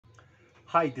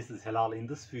Hi, this is Halal. In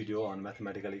this video on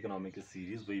Mathematical Economics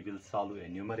series, we will solve a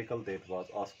numerical that was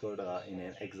asked in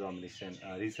an examination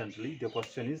recently. The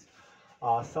question is,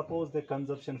 suppose the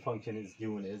consumption function is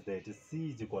given as that is C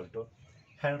is equal to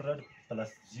 100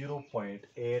 plus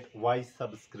 0.8 y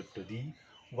subscript d,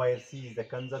 where C is the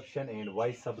consumption and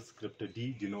y subscript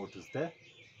d denotes the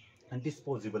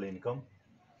disposable income.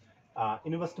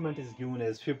 Investment is given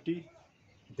as 50,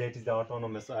 that is the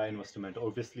autonomous investment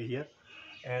obviously here,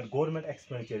 and government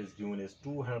expenditure is given as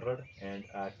 200, and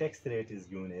tax rate is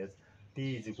given as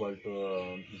t is equal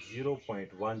to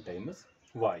 0.1 times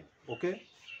y. Okay,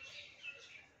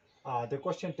 the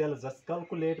question tells us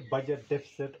calculate budget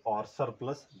deficit or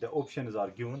surplus. The options are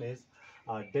given as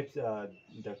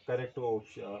the correct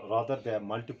option, rather the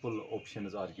multiple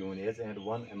options are given as, and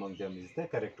one among them is the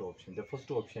correct option. The first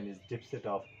option is deficit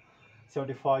of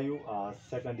 75,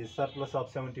 second is surplus of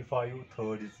 75,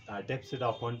 third is deficit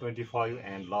of 125,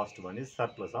 and last one is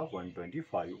surplus of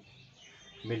 125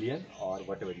 million or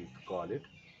whatever you call it.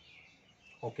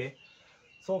 Okay,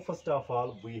 so first of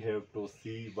all we have to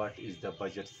see what is the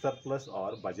budget surplus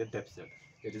or budget deficit.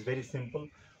 It is very simple.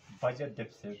 Budget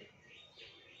deficit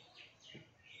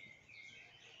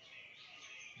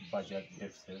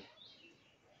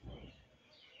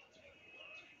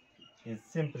is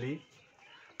simply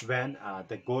when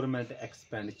the government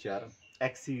expenditure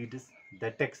exceeds the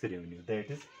tax revenue.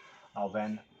 That is,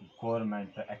 when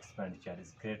government expenditure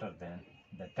is greater than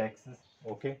the taxes.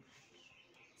 Okay,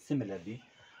 similarly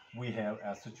we have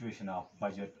a situation of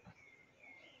budget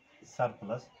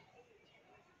surplus.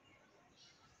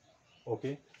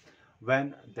 Okay,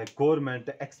 when the government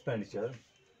expenditure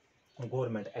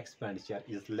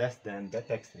is less than the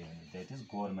tax revenue. That is,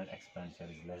 government expenditure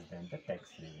is less than the tax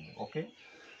revenue. Okay,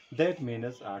 that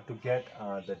means to get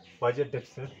the budget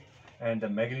deficit and the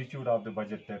magnitude of the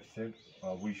budget deficit,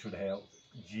 we should have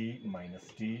G minus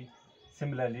T.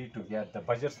 Similarly, to get the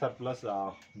budget surplus,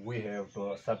 we have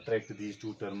to subtract these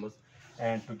two terms,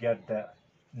 and to get the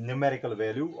numerical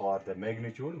value or the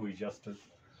magnitude, we just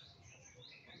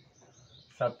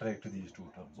subtract these two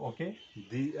terms. Okay,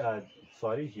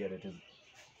 sorry, here it is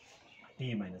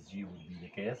T minus G would be the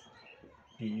case,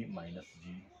 T minus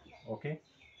G. Okay,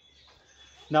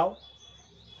 now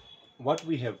what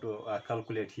we have to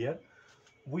calculate here,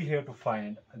 we have to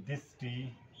find this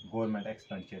T. Government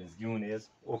expenditure is given as,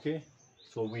 okay,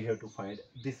 so we have to find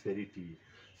this very T.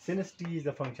 Since T is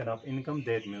a function of income,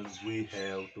 that means we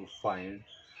have to find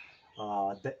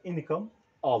the income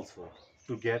also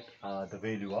to get the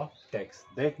value of tax.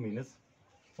 That means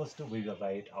first we will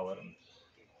write our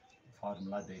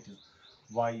formula, that is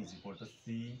y is equal to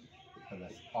C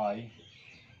plus I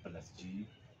plus G.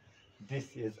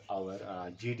 This is our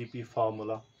GDP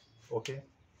formula. Okay,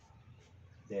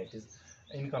 that is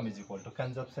income is equal to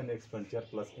consumption expenditure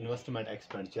plus investment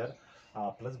expenditure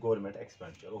plus government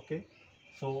expenditure. Okay,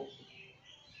 so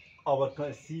our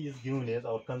C is given as,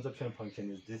 our consumption function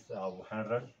is this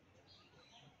 100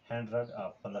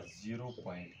 plus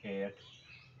 0.8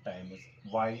 times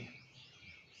y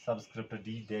subscript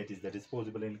d, that is the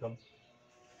disposable income,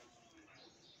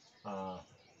 uh,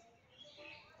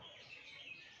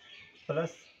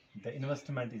 plus the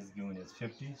investment is given as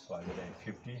 50, so I will write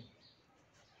 50,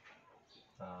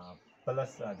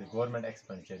 plus the government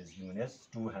expenditure is given as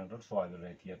 200, so I will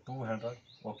write here 200.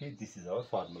 Okay, this is our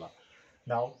formula.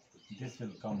 Now this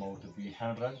will come out to be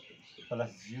 100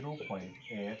 plus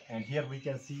 0.8, and here we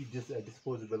can see this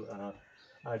disposable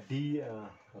d,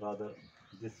 rather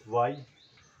this y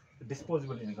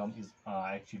disposable income is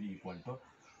actually equal to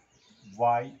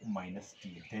y minus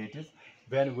t. That is,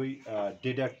 when we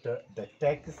deduct the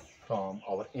tax from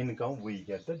our income, we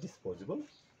get the disposable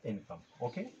income.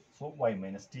 Okay, so y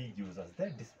minus t gives us the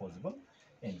disposable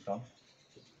income,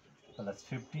 plus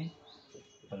 50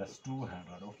 plus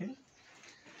 200. Okay,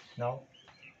 now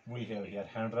we have here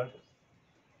 100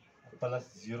 plus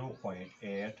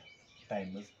 0.8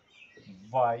 times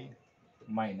y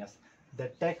minus the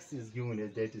tax is given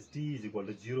as, that is t is equal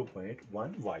to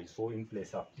 0.1 y. So in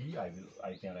place of t, I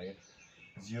can write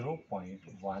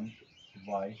 0.1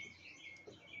 y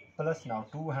plus, now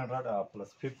 200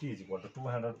 plus 50 is equal to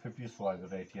 250, so I will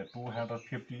write here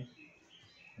 250,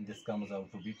 and this comes out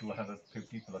to be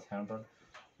 250 plus 100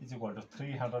 is equal to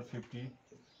 350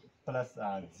 plus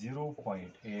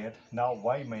 0.8. Now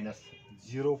y minus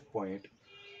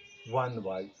 0.1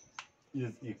 y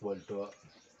is equal to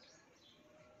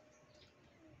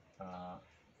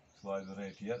so I will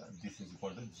write here, this is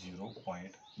equal to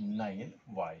 0.9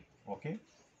 y. Okay,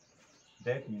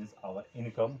 that means our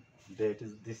income, that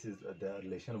is, this is the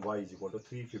relation, y is equal to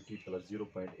 350 plus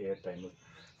 0.8 times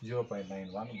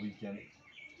 0.91. We can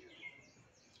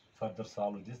further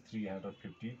solve this.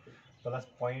 350 plus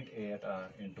 0.8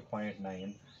 into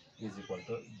 0.9 is equal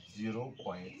to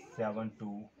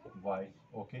 0.72y.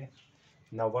 Okay,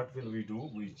 now what will we do?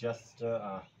 We just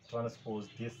transpose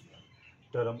this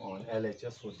term on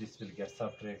LHS, so this will get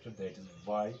subtracted. That is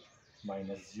y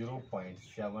minus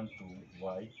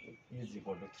 0.72y is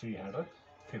equal to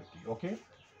 350. Okay,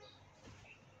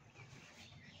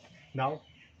 now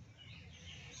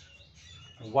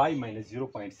y minus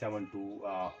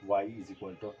 0.72 y is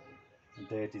equal to,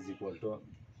 that is equal to,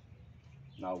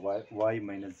 now y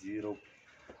minus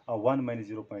 1 minus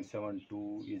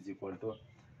 0.72 is equal to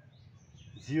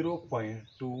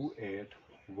 0.28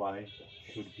 y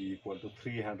should be equal to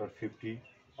 350,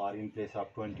 or in place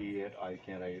of 28 I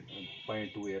can write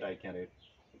 0.28, I can write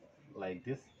like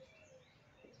this,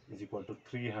 is equal to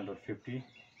 350.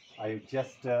 I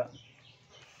just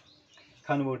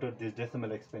converted this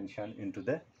decimal expansion into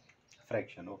the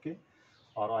fraction. Okay,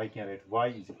 or I can write y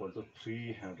is equal to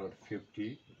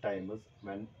 350 times,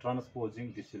 when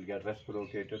transposing this will get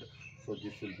reciprocated, so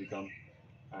this will become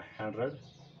 100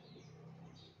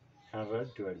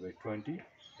 divided by 20.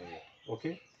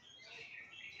 Okay,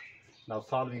 now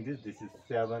solving this, this is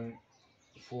 7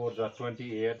 4s are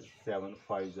 28, 7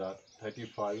 5s are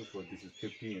 35, so this is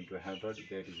 50 into 100,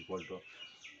 that is equal to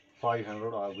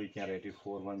 500, or we can write it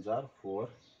 4 1s are 4,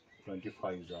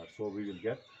 25s are, so we will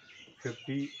get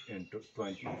 50 into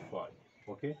 25.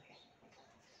 Okay,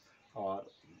 or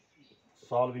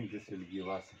solving this will give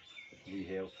us, we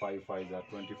have 5 5s are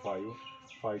 25,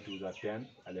 5 2s are 10,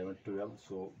 11 12,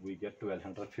 so we get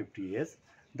 1250 as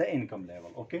the income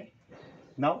level. Okay,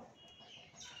 now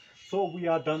so we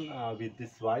are done with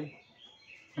this y.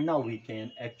 Now we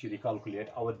can actually calculate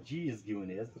our g is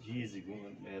given as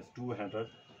 200.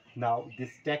 Now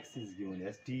this tax is given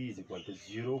as t is equal to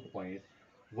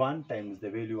 0.1 times the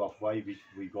value of y which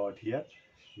we got here,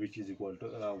 which is equal to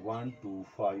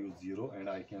 1250, and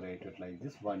I can write it like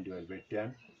this: 1 divided by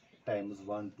 10 times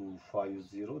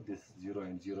 1250. This 0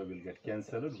 and 0 will get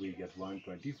cancelled, we get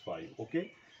 125.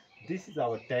 Okay, this is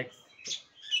our tax,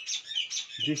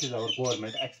 this is our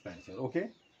government expenditure. Okay,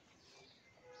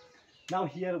 now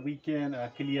here we can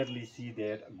clearly see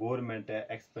that government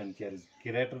expenditure is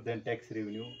greater than tax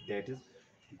revenue, that is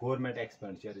government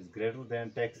expenditure is greater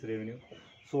than tax revenue.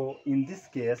 So in this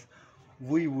case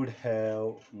we would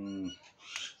have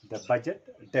the budget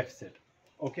deficit.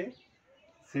 Okay,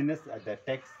 since the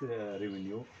tax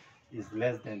revenue is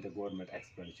less than the government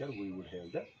expenditure, we would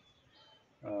have the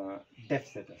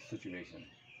deficit situation.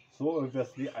 So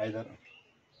obviously either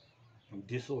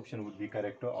this option would be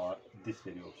correct or this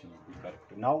very option would be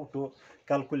correct. Now to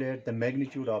calculate the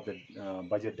magnitude of the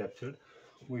budget deficit,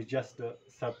 we just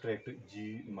subtract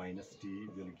g minus t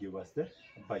will give us the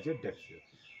budget deficit.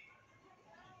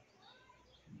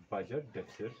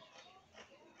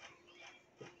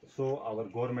 So our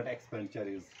government expenditure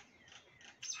is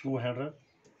 200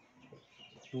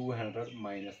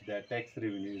 minus the tax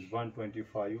revenue is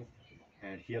 125,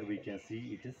 and here we can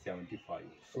see it is 75.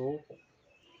 So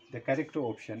the correct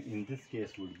option in this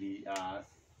case would be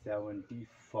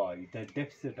 75. The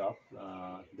deficit of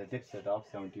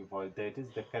 75, that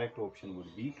is the correct option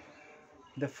would be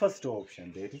the first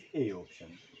option, that is A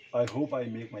option. I hope I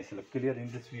make myself clear in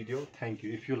this video. Thank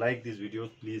you. If you like these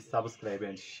videos, please subscribe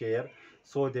and share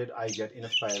so that I get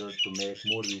inspired to make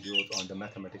more videos on the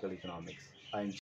mathematical economics. I am